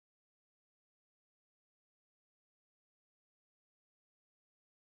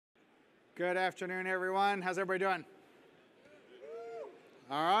Good afternoon, everyone. How's everybody doing?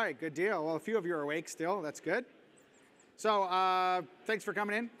 All right, good deal. Well, a few of you are awake still. That's good. So thanks for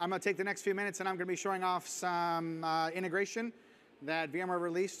coming in. I'm going to take the next few minutes, and I'm going to be showing off some integration that VMware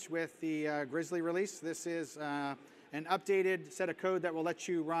released with the Grizzly release. This is an updated set of code that will let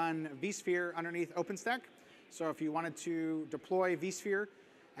you run vSphere underneath OpenStack. So if you wanted to deploy vSphere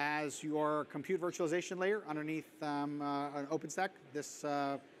as your compute virtualization layer underneath an OpenStack, this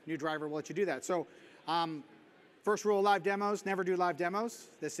new driver will let you do that. So first rule of live demos, never do live demos.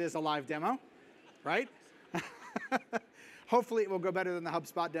 This is a live demo, right? Hopefully it will go better than the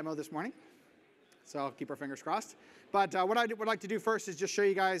HubSpot demo this morning. So I'll keep our fingers crossed. But what I would like to do first is just show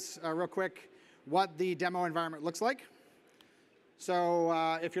you guys real quick what the demo environment looks like.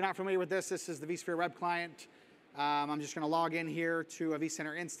 So if you're not familiar with this, this is the vSphere web client. I'm just going to log in here to a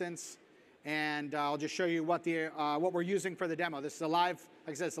vCenter instance, and I'll just show you what we're using for the demo. This is a live,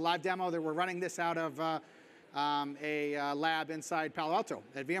 like I said, it's a live demo that we're running this out of a lab inside Palo Alto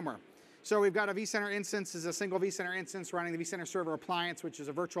at VMware. So we've got a vCenter instance. This is a single vCenter instance running the vCenter server appliance, which is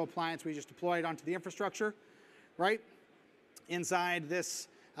a virtual appliance we just deployed onto the infrastructure, right? Inside this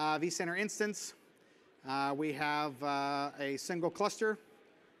vCenter instance, we have a single cluster,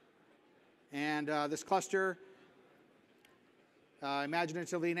 and this cluster,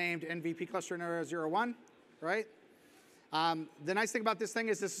 imaginatively named NVP cluster 01, right? The nice thing about this thing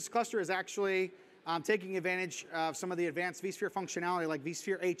is this cluster is actually taking advantage of some of the advanced vSphere functionality like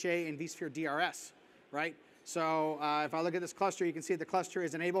vSphere HA and vSphere DRS, right? So if I look at this cluster, you can see the cluster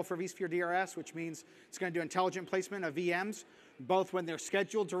is enabled for vSphere DRS, which means it's going to do intelligent placement of VMs, both when they're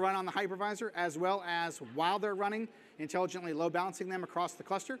scheduled to run on the hypervisor as well as while they're running, intelligently load balancing them across the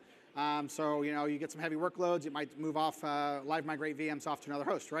cluster. So you get some heavy workloads, it might move off, live migrate VMs off to another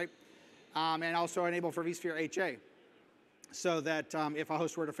host, right? And also enable for vSphere HA, so that if a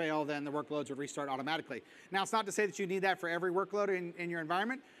host were to fail, then the workloads would restart automatically. Now, it's not to say that you need that for every workload in your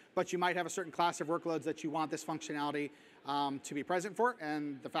environment, but you might have a certain class of workloads that you want this functionality to be present for,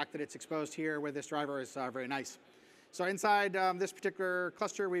 and the fact that it's exposed here with this driver is very nice. So inside this particular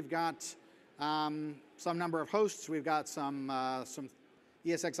cluster, we've got some number of hosts. We've got some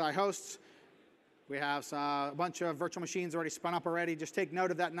ESXi hosts. We have a bunch of virtual machines already spun up already. Just take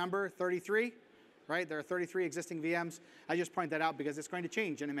note of that number, 33. Right? There are 33 existing VMs. I just point that out because it's going to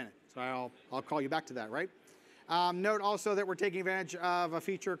change in a minute. So I'll call you back to that, right? Note also that we're taking advantage of a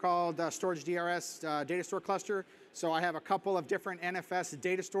feature called Storage DRS Data Store Cluster. So I have a couple of different NFS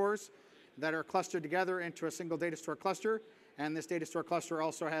data stores that are clustered together into a single data store cluster. And this data store cluster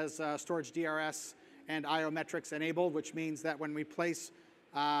also has Storage DRS and IO metrics enabled, which means that when we place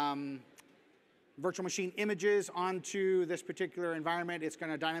virtual machine images onto this particular environment, it's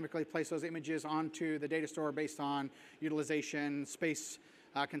going to dynamically place those images onto the data store based on utilization, space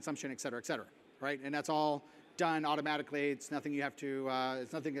consumption, et cetera, right? And that's all done automatically. It's nothing you have to,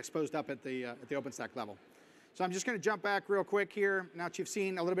 it's nothing exposed up at the OpenStack level. So I'm just going to jump back real quick here. Now that you've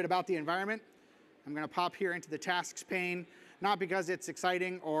seen a little bit about the environment, I'm going to pop here into the tasks pane, not because it's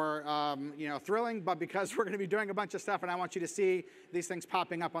exciting or thrilling, but because we're going to be doing a bunch of stuff, and I want you to see these things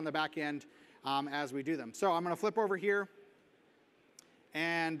popping up on the back end as we do them. So I'm going to flip over here,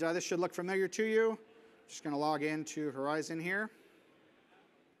 and this should look familiar to you. Just going to log into Horizon here.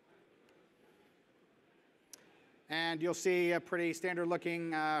 And you'll see a pretty standard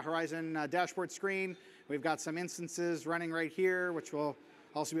looking Horizon dashboard screen. We've got some instances running right here, which we'll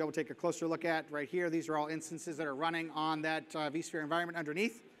also be able to take a closer look at right here. These are all instances that are running on that vSphere environment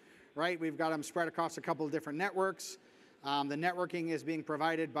underneath, right? We've got them spread across a couple of different networks. The networking is being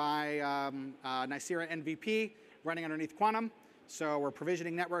provided by Nicira NVP running underneath Quantum. So we're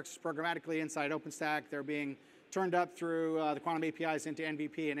provisioning networks programmatically inside OpenStack. They're being turned up through the Quantum APIs into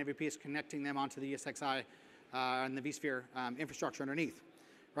NVP, and NVP is connecting them onto the ESXi and the vSphere infrastructure underneath.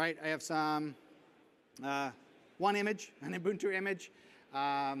 Right? I have some one image, an Ubuntu image.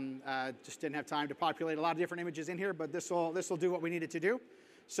 Just didn't have time to populate a lot of different images in here, but this will do what we need it to do.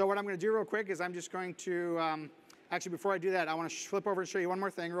 So what I'm going to do real quick is I'm just going to actually, before I do that, I want to flip over and show you one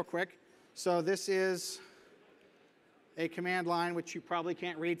more thing real quick. So this is a command line, which you probably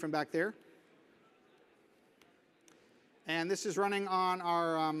can't read from back there. And this is running on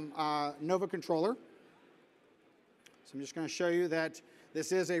our Nova controller. So I'm just going to show you that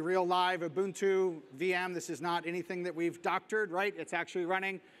this is a real live Ubuntu VM. This is not anything that we've doctored, right? It's actually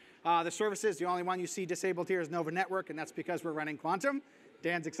running the services. The only one you see disabled here is Nova Network, and that's because we're running Quantum.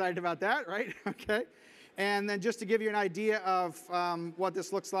 Dan's excited about that, right? Okay. And then just to give you an idea of what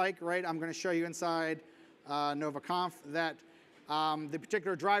this looks like, right, I'm going to show you inside NovaConf that the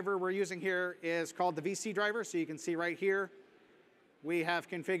particular driver we're using here is called the VC driver. So you can see right here we have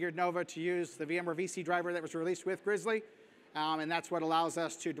configured Nova to use the VMware VC driver that was released with Grizzly. And that's what allows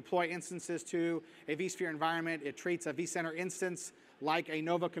us to deploy instances to a vSphere environment. It treats a vCenter instance like a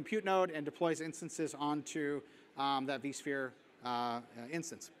Nova compute node and deploys instances onto that vSphere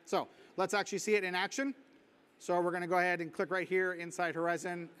instance. So let's actually see it in action. So we're going to go ahead and click right here inside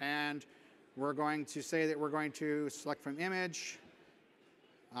Horizon, and we're going to say that we're going to select from image.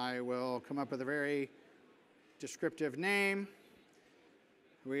 I will come up with a very descriptive name.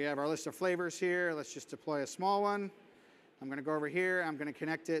 We have our list of flavors here. Let's just deploy a small one. I'm going to go over here. I'm going to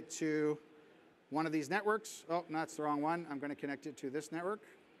connect it to one of these networks. Oh, no, that's the wrong one. I'm going to connect it to this network.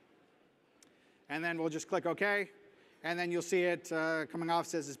 And then we'll just click OK. And then you'll see it coming off,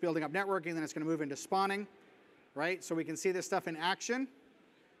 says it's building up networking. Then it's going to move into spawning, right? So we can see this stuff in action.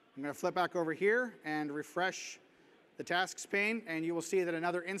 I'm going to flip back over here and refresh the tasks pane. And you will see that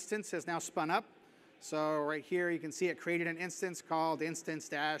another instance has now spun up. So right here, you can see it created an instance called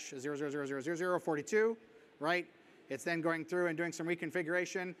instance-0000042, right? It's then going through and doing some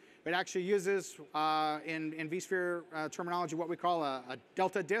reconfiguration. It actually uses, in vSphere terminology, what we call a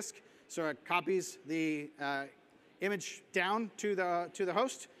delta disk. So it copies the image down to the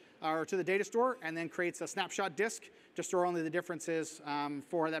host or to the data store, and then creates a snapshot disk to store only the differences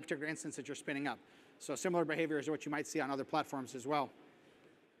for that particular instance that you're spinning up. So similar behavior is what you might see on other platforms as well.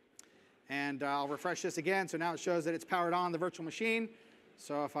 And I'll refresh this again. So now it shows that it's powered on the virtual machine.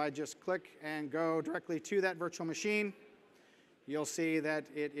 So if I just click and go directly to that virtual machine, you'll see that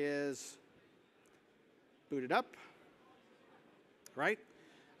it is booted up, right?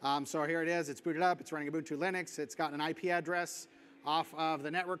 So here it is. It's booted up. It's running Ubuntu Linux. It's got an IP address off of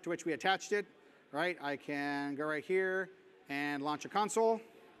the network to which we attached it, right? I can go right here and launch a console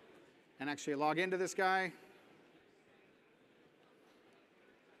and actually log into this guy.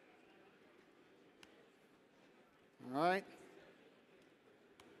 All right.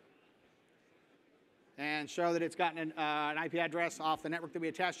 And show that it's gotten an IP address off the network that we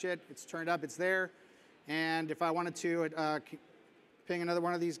attached it. It's turned up, it's there. And if I wanted to ping another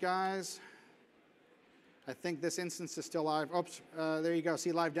one of these guys, I think this instance is still live. Oops, there you go,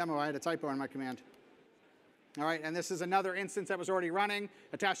 see live demo. I had a typo in my command. All right, and this is another instance that was already running,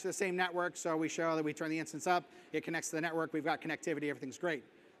 attached to the same network. So we show that we turn the instance up, it connects to the network, we've got connectivity, everything's great,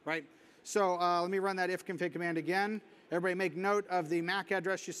 right? So let me run that ifconfig command again. Everybody make note of the MAC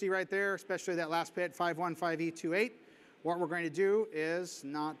address you see right there, especially that last bit, 515E28. What we're going to do is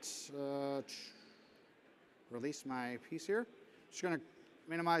not release my piece here. Just going to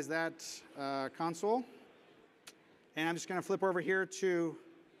minimize that console. And I'm just going to flip over here to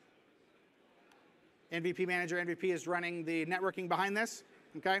NVP Manager. NVP is running the networking behind this,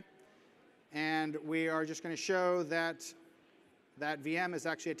 okay? And we are just going to show that that VM is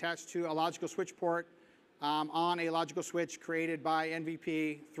actually attached to a logical switch port on a logical switch created by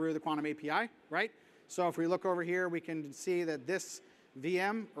NVP through the Quantum API, right? So if we look over here, we can see that this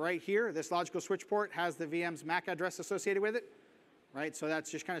VM right here, this logical switch port, has the VM's MAC address associated with it, right? So that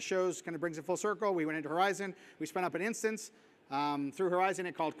just kind of shows, kind of brings it full circle. We went into Horizon, we spun up an instance. Through Horizon,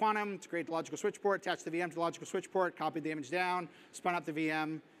 it called Quantum to create the logical switch port, attached the VM to the logical switch port, copied the image down, spun up the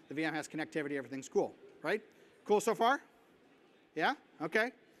VM. The VM has connectivity, everything's cool, right? Cool so far? Yeah?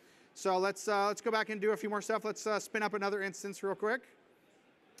 Okay. So let's go back and do a few more stuff. Let's spin up another instance real quick.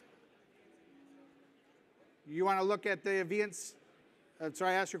 You want to look at the VNC?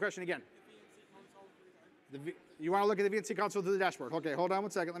 Sorry, I asked your question again. You want to look at the VNC console through the dashboard. Okay, hold on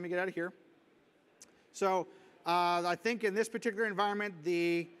one second. Let me get out of here. So I think in this particular environment,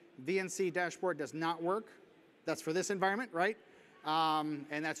 the VNC dashboard does not work. That's for this environment, right? And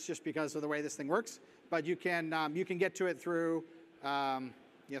that's just because of the way this thing works. But you can get to it through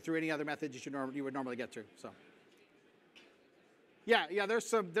through any other method you would normally get to. So yeah, there's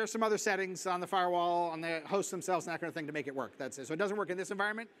some other settings on the firewall, on the hosts themselves, and that kind of thing to make it work. That's it. So it doesn't work in this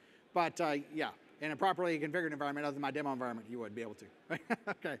environment, but yeah, in a properly configured environment, other than my demo environment, you would be able to.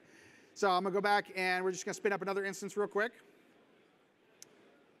 Okay, so I'm gonna go back and we're just gonna spin up another instance real quick.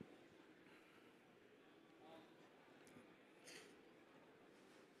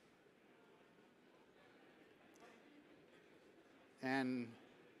 And,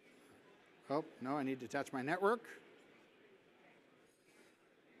 oh, no, I need to attach my network.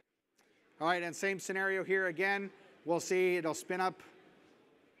 All right, and same scenario here again. We'll see it'll spin up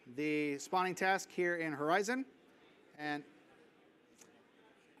the spawning task here in Horizon. And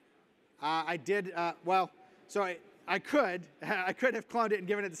I did, so I could have cloned it and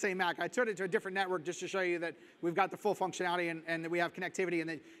given it the same MAC. I turned it to a different network just to show you that we've got the full functionality and that we have connectivity and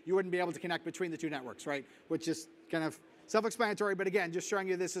that you wouldn't be able to connect between the two networks, right? Which is kind of self-explanatory, but again, just showing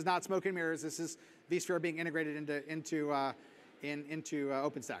you this is not smoke and mirrors. This is vSphere being integrated into into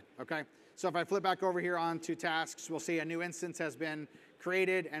OpenStack, okay? So if I flip back over here onto tasks, we'll see a new instance has been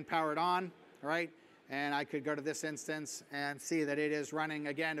created and powered on, all right? And I could go to this instance and see that it is running,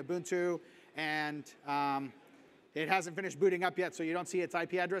 again, Ubuntu, and it hasn't finished booting up yet, so you don't see its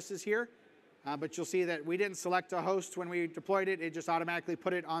IP addresses here. But you'll see that we didn't select a host when we deployed it. It just automatically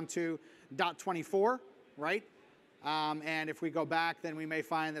put it onto .24, right? And if we go back, then we may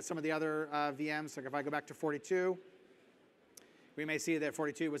find that some of the other VMs, like if I go back to 42, we may see that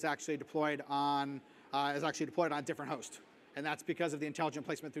 42 was actually deployed on a different host. And that's because of the intelligent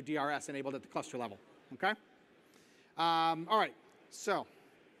placement through DRS enabled at the cluster level, okay? All right, so.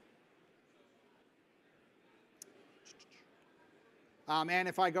 And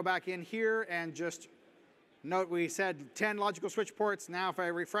if I go back in here and just note we said 10 logical switch ports. Now if I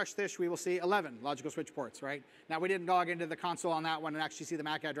refresh this, we will see 11 logical switch ports, right? Now we didn't log into the console on that one and actually see the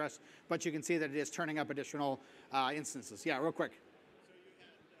MAC address, but you can see that it is turning up additional instances. Yeah, real quick.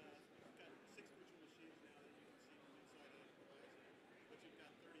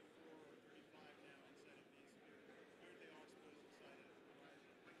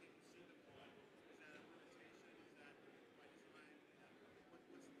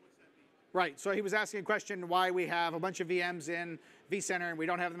 Right, so he was asking a question why we have a bunch of VMs in vCenter and we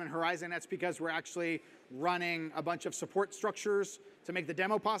don't have them in Horizon. That's because we're actually running a bunch of support structures to make the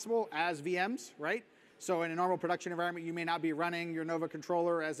demo possible as VMs, right? So in a normal production environment, you may not be running your Nova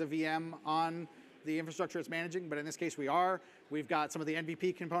controller as a VM on the infrastructure it's managing, but in this case we are. We've got some of the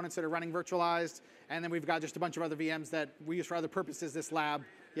MVP components that are running virtualized, and then we've got just a bunch of other VMs that we use for other purposes. This lab,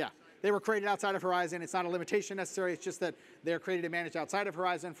 yeah. They were created outside of Horizon. It's not a limitation necessarily. It's just that they're created and managed outside of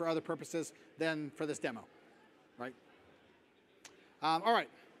Horizon for other purposes than for this demo, right? All right.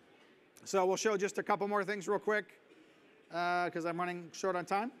 So we'll show just a couple more things real quick because I'm running short on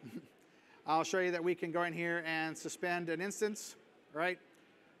time. I'll show you that we can go in here and suspend an instance, right?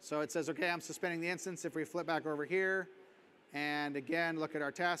 So it says, OK, I'm suspending the instance. If we flip back over here and, again, look at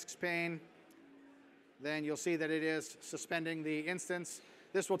our tasks pane, then you'll see that it is suspending the instance.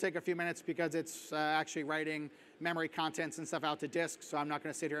 This will take a few minutes because it's actually writing memory contents and stuff out to disk, so I'm not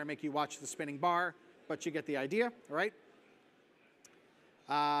going to sit here and make you watch the spinning bar, but you get the idea, right?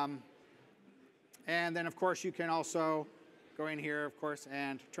 And then, of course, you can also go in here, of course,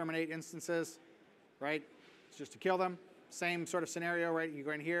 and terminate instances, right? It's just to kill them. Same sort of scenario, right? You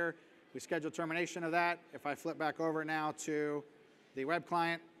go in here, we schedule termination of that. If I flip back over now to the web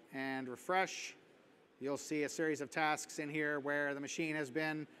client and refresh, you'll see a series of tasks in here where the machine has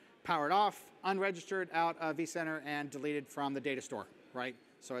been powered off, unregistered out of vCenter, and deleted from the data store, right?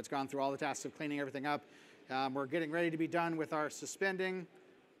 So it's gone through all the tasks of cleaning everything up. We're getting ready to be done with our suspending,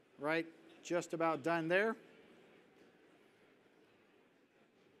 right? Just about done there.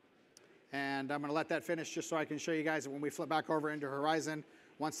 And I'm going to let that finish just so I can show you guys that when we flip back over into Horizon,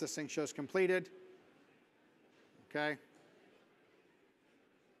 once this thing shows completed, okay?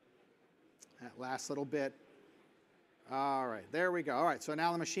 That last little bit. All right, there we go. All right, so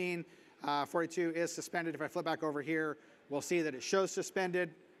now the machine 42 is suspended. If I flip back over here, we'll see that it shows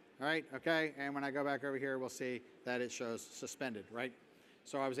suspended, right? Okay, and when I go back over here, we'll see that it shows suspended, right?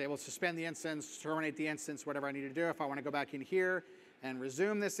 So I was able to suspend the instance, terminate the instance, whatever I need to do. If I want to go back in here and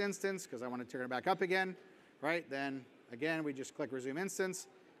resume this instance, because I want to turn it back up again, right? Then, again, we just click Resume Instance,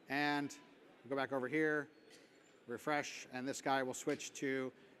 and go back over here, refresh, and this guy will switch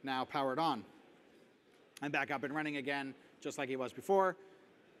to now powered on. I'm back up and running again, just like he was before.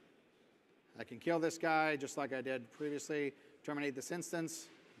 I can kill this guy, just like I did previously, terminate this instance,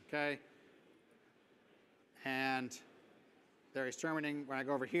 okay? And there he's terminating. When I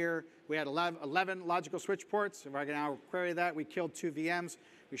go over here, we had 11 logical switch ports. If I can now query that, we killed 2 VMs.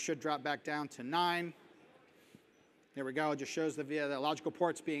 We should drop back down to 9. There we go. It just shows the logical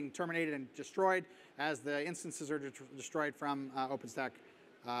ports being terminated and destroyed as the instances are destroyed from OpenStack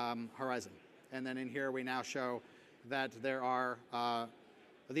Horizon. And then in here, we now show that there are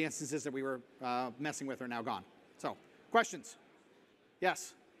the instances that we were messing with are now gone. So, questions?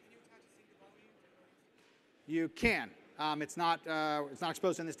 Yes? You can. It's not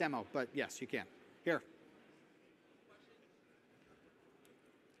exposed in this demo, but yes, you can. Here.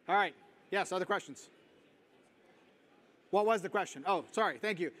 All right. Yes, other questions? What was the question? Oh, sorry,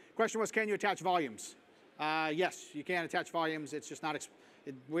 thank you. Question was, can you attach volumes? Yes, you can attach volumes. It's just not,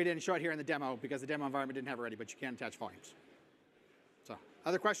 we didn't show it here in the demo because the demo environment didn't have it ready, but you can attach volumes. So,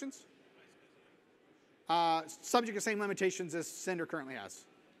 other questions? Subject to the same limitations as Cinder currently has.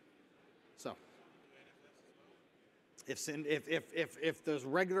 So, if the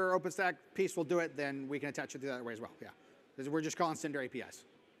regular OpenStack piece will do it, then we can attach it the other way as well, yeah. Because we're just calling Cinder APIs.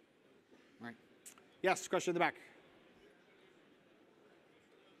 All right. Yes, question in the back.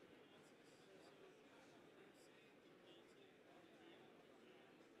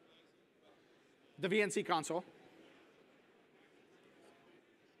 the VNC console.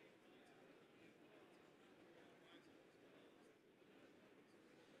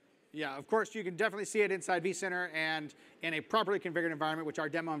 Yeah, of course, you can definitely see it inside vCenter, and in a properly configured environment, which our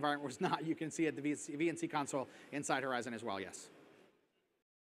demo environment was not, you can see it the VNC console inside Horizon as well, yes.